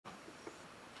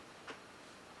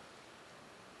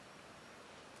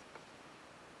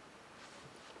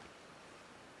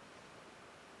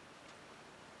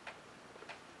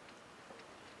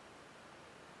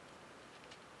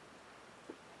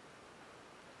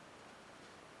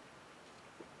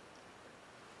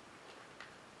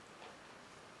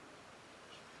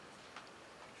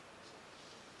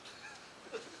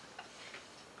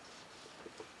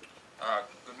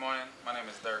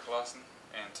Lawson,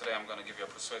 and today I'm going to give you a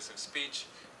persuasive speech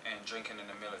in drinking in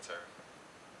the military.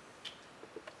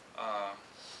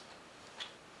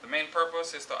 The main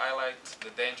purpose is to highlight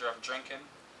the danger of drinking.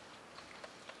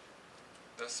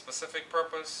 The specific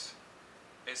purpose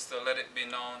is to let it be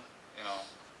known,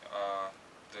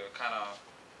 the kind of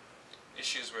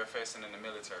issues we're facing in the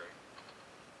military.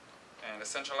 And the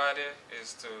central idea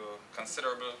is to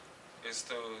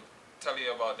tell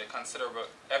you about the considerable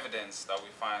evidence that we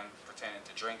find pertaining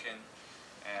to drinking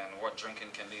and what drinking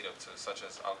can lead up to, such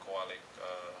as alcoholism.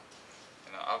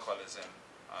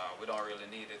 We don't really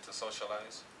need it to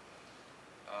socialize.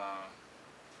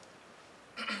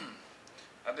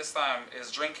 At this time,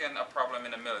 is drinking a problem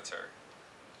in the military?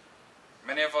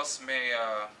 Many of us may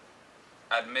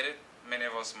admit it, many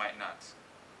of us might not.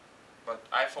 But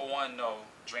I, for one, know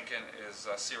drinking is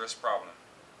a serious problem.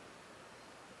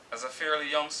 As a fairly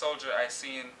young soldier, I've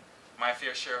seen my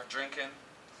fair share of drinking,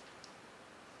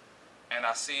 and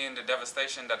I've seen the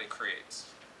devastation that it creates.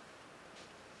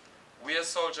 We as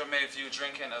soldiers may view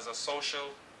drinking as a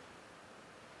social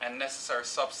and necessary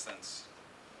substance,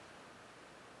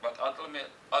 but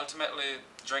ultimately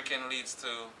drinking leads to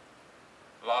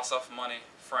loss of money,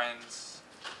 friends,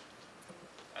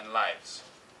 and lives.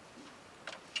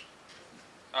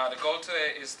 The goal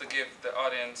today is to give the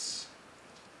audience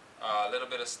a little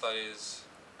bit of studies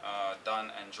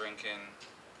done and drinking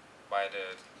by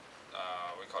the,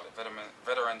 we call it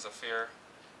Veterans Affairs,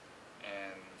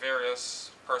 and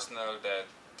various personnel that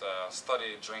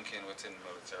study drinking within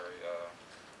military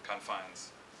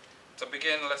confines. To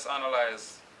begin, let's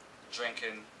analyze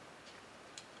drinking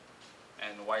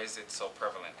and why is it so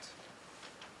prevalent.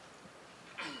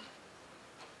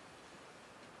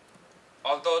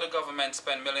 Although the government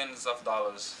spend millions of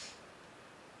dollars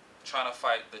trying to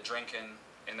fight the drinking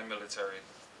in the military,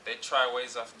 they try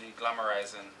ways of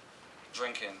de-glamorizing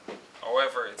drinking.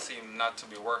 However, it seemed not to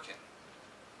be working.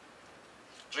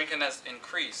 Drinking has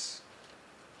increased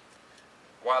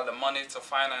while the money to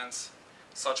finance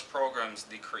such programs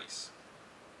decrease.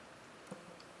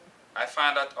 I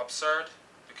find that absurd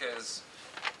because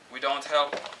we don't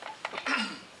help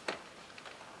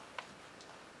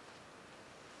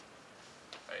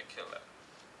kill that.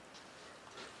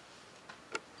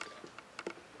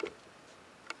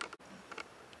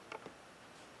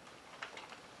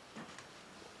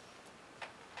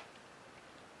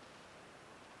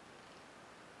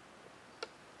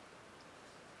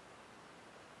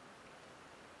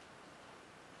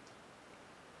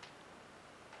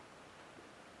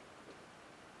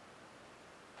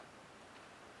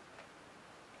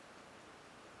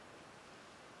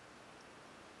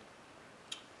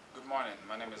 Good morning,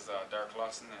 my name is Derrick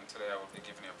Lawson, and today I will be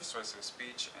giving you a persuasive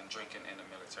speech on drinking in the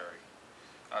military.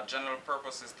 General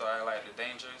purpose is to highlight the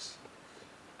dangers.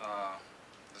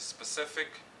 The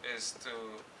specific is to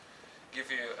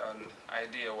give you an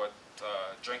idea what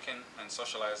drinking and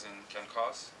socializing can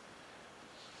cause.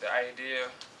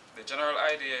 The general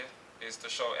idea is to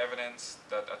show evidence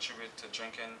that attribute to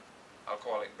drinking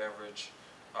alcoholic beverage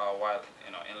while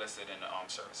enlisted in the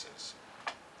armed services.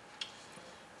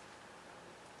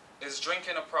 Is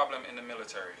drinking a problem in the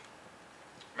military?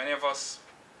 Many of us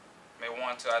may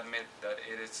want to admit that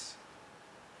it is,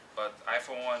 but I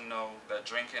for one know that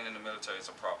drinking in the military is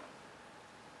a problem.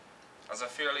 As a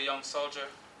fairly young soldier,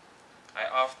 I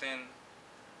often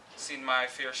seen my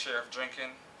fair share of drinking.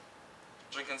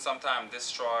 Drinking sometimes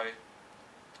destroy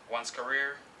one's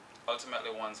career,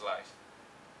 ultimately one's life.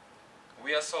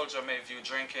 We as soldiers may view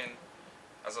drinking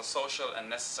as a social and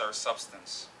necessary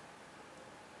substance.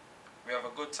 We have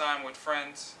a good time with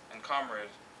friends and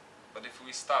comrades, but if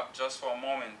we stop just for a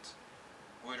moment,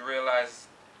 we'd realize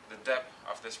the depth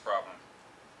of this problem.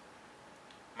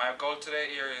 My goal today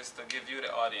here is to give you,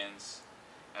 the audience,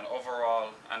 an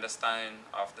overall understanding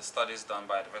of the studies done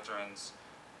by the Veterans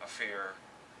Affairs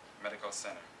Medical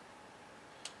Center.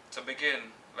 To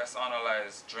begin, let's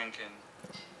analyze drinking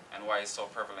and why it's so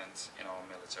prevalent in our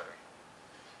military.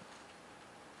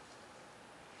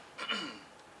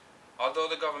 Although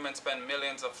the government spends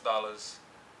millions of dollars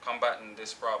combating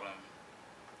this problem,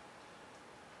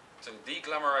 to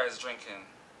de-glamorize drinking,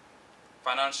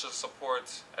 financial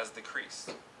support has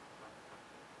decreased.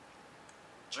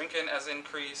 Drinking has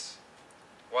increased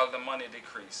while the money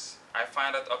decreased. I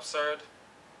find that absurd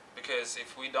because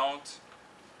if we don't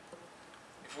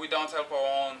help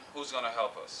our own, who's going to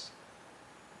help us?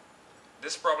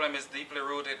 This problem is deeply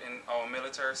rooted in our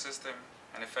military system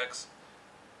and affects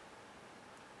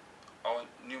are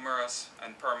numerous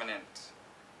and permanent.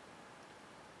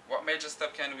 What major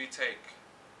step can we take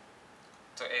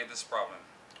to aid this problem?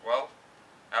 Well,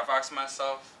 I've asked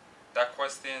myself that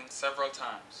question several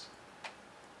times.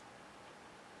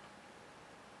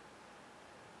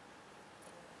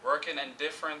 working in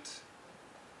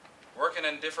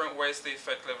different ways to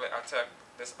effectively attack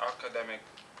this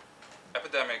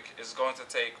epidemic is going to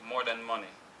take more than money.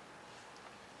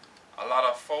 A lot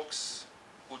of folks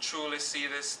who truly see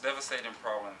this devastating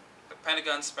problem. The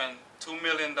Pentagon spent $2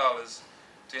 million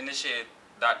to initiate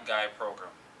That Guy program.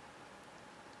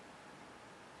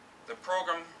 The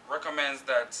program recommends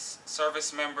that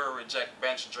service members reject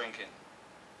bench drinking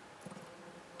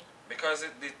because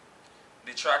it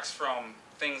detracts from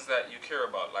things that you care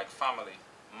about, like family,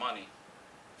 money,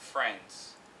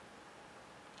 friends.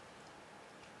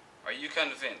 Are you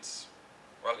convinced?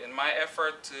 Well, in my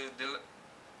effort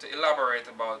to elaborate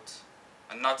about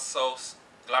a not so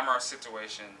glamorous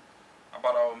situation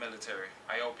about our military,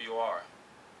 I hope you are.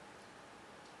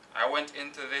 I went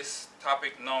into this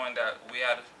topic knowing that we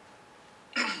had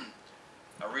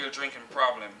a real drinking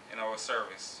problem in our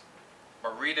service.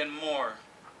 But reading more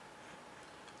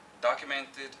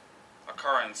documented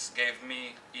occurrence gave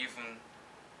me even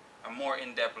a more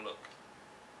in-depth look,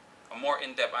 a more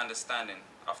in-depth understanding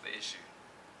of the issue.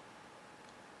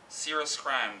 Serious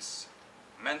crimes,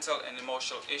 mental and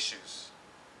emotional issues.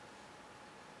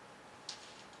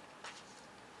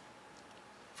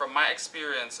 From my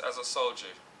experience as a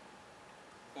soldier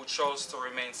who chose to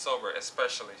remain sober,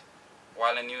 especially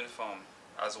while in uniform,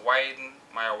 has widened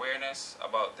my awareness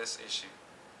about this issue.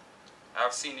 I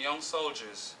have seen young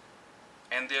soldiers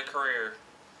end their career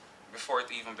before it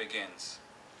even begins.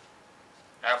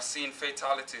 I have seen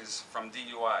fatalities from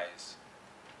DUIs.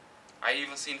 I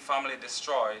even seen family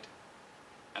destroyed,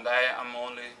 and I am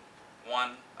only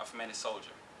one of many soldiers.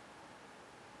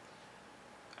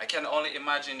 I can only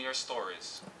imagine your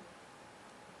stories.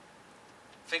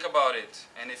 Think about it,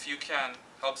 and if you can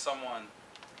help someone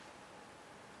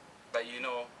that you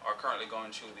know are currently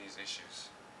going through these issues.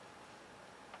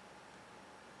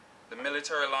 The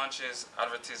military launches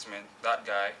advertisement, That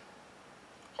Guy,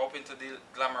 hoping to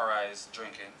glamorize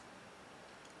drinking,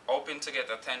 hoping to get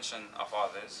attention of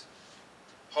others,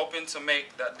 hoping to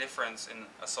make that difference in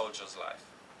a soldier's life.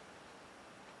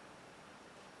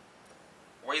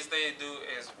 Ways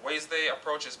they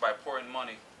approach is by pouring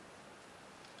money,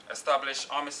 establish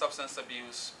Army substance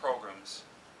abuse programs,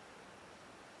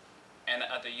 and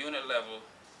at the unit level,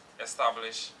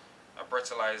 establish a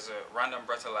random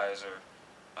breathalyzer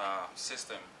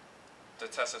system to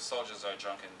test if soldiers are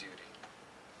drunk in duty.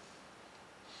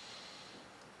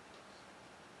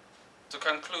 To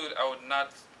conclude,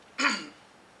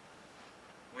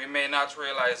 we may not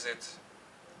realize it,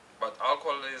 but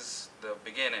alcohol is the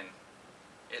beginning.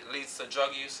 It leads to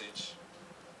drug usage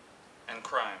and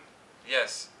crime.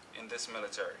 Yes, in this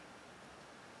military.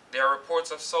 There are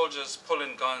reports of soldiers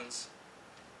pulling guns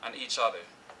on each other.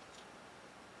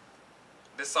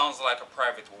 This sounds like a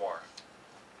private war.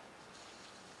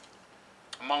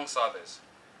 Amongst others,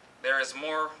 there is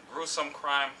more gruesome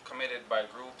crime committed by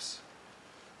groups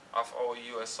of our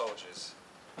U.S. soldiers.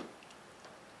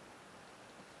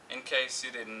 In case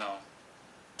you didn't know,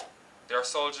 there are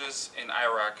soldiers in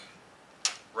Iraq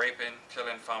raping,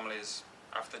 killing families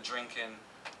after drinking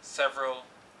several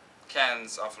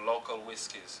cans of local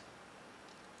whiskeys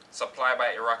supplied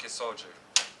by Iraqi soldiers.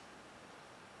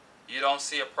 You don't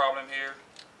see a problem here?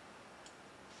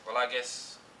 Well, I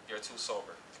guess you're too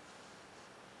sober.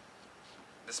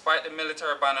 Despite the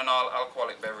military ban on all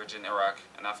alcoholic beverage in Iraq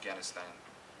and Afghanistan,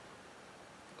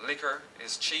 liquor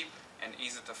is cheap and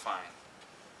easy to find.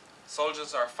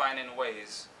 Soldiers are finding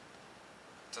ways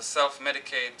to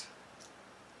self-medicate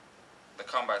the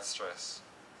combat stress,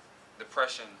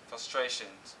 depression,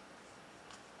 frustrations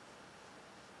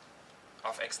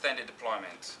of extended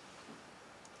deployment,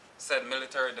 said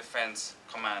military defense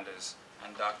commanders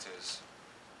and doctors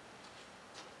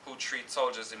who treat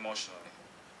soldiers emotionally.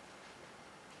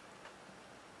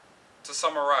 To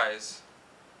summarize,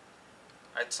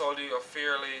 I told you a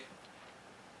fairly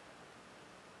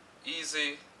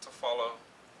easy to follow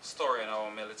story in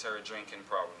our military drinking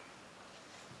problem.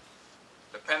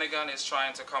 The Pentagon is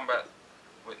trying to combat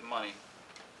with money.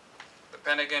 The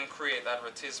Pentagon create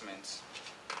advertisements,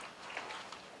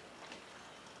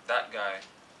 That Guy,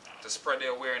 to spread the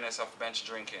awareness of bench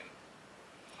drinking.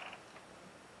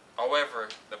 However,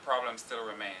 the problems still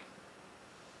remain.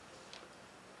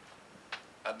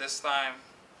 At this time,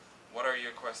 what are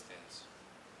your questions?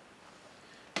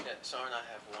 Yeah, Soren, I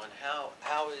have one.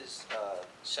 How is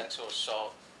sexual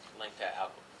assault linked to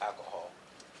alcohol?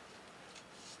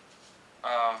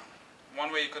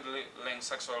 One way you could link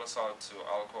sexual assault to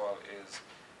alcohol is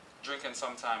drinking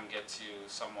sometimes gets you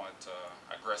somewhat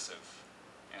aggressive.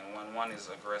 And when one is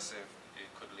aggressive,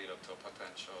 it could lead up to a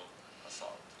potential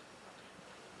assault.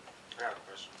 I have a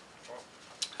question.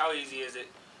 How easy is it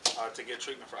to get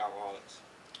treatment for alcoholics?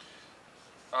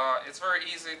 It's very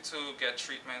easy to get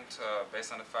treatment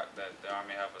based on the fact that the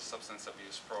Army have a substance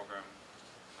abuse program.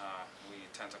 We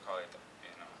tend to call it,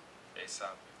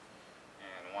 ASAP.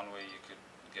 And one way you could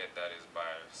get that is by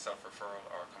self-referral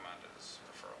or commander's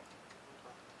referral.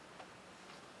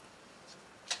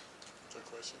 Good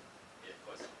question. Yeah,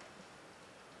 question.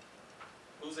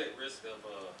 Who's at risk of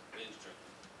binge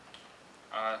drinking?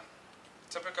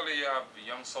 Typically, you have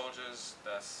young soldiers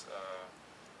that's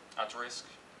at risk.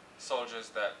 Soldiers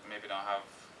that maybe don't have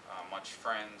much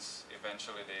friends.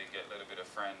 Eventually, they get a little bit of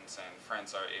friends, and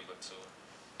friends are able to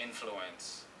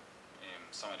influence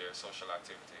some of their social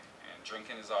activity. And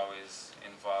drinking is always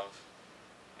involved,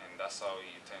 and that's how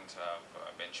you tend to have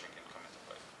binge drinking come into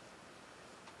play.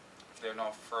 If there are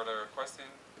no further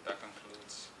questions, that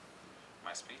concludes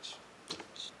my speech.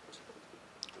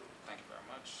 Thank you very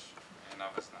much, and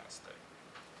have a nice day.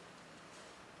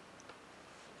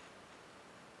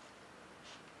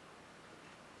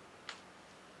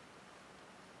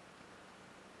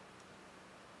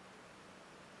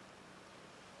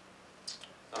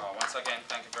 Once again,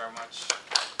 thank you very much.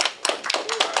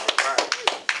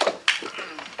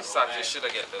 Sadly, you should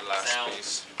have get the last Sound.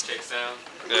 piece. Check sound.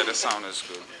 Yeah, the sound is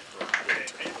good.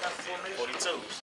 42.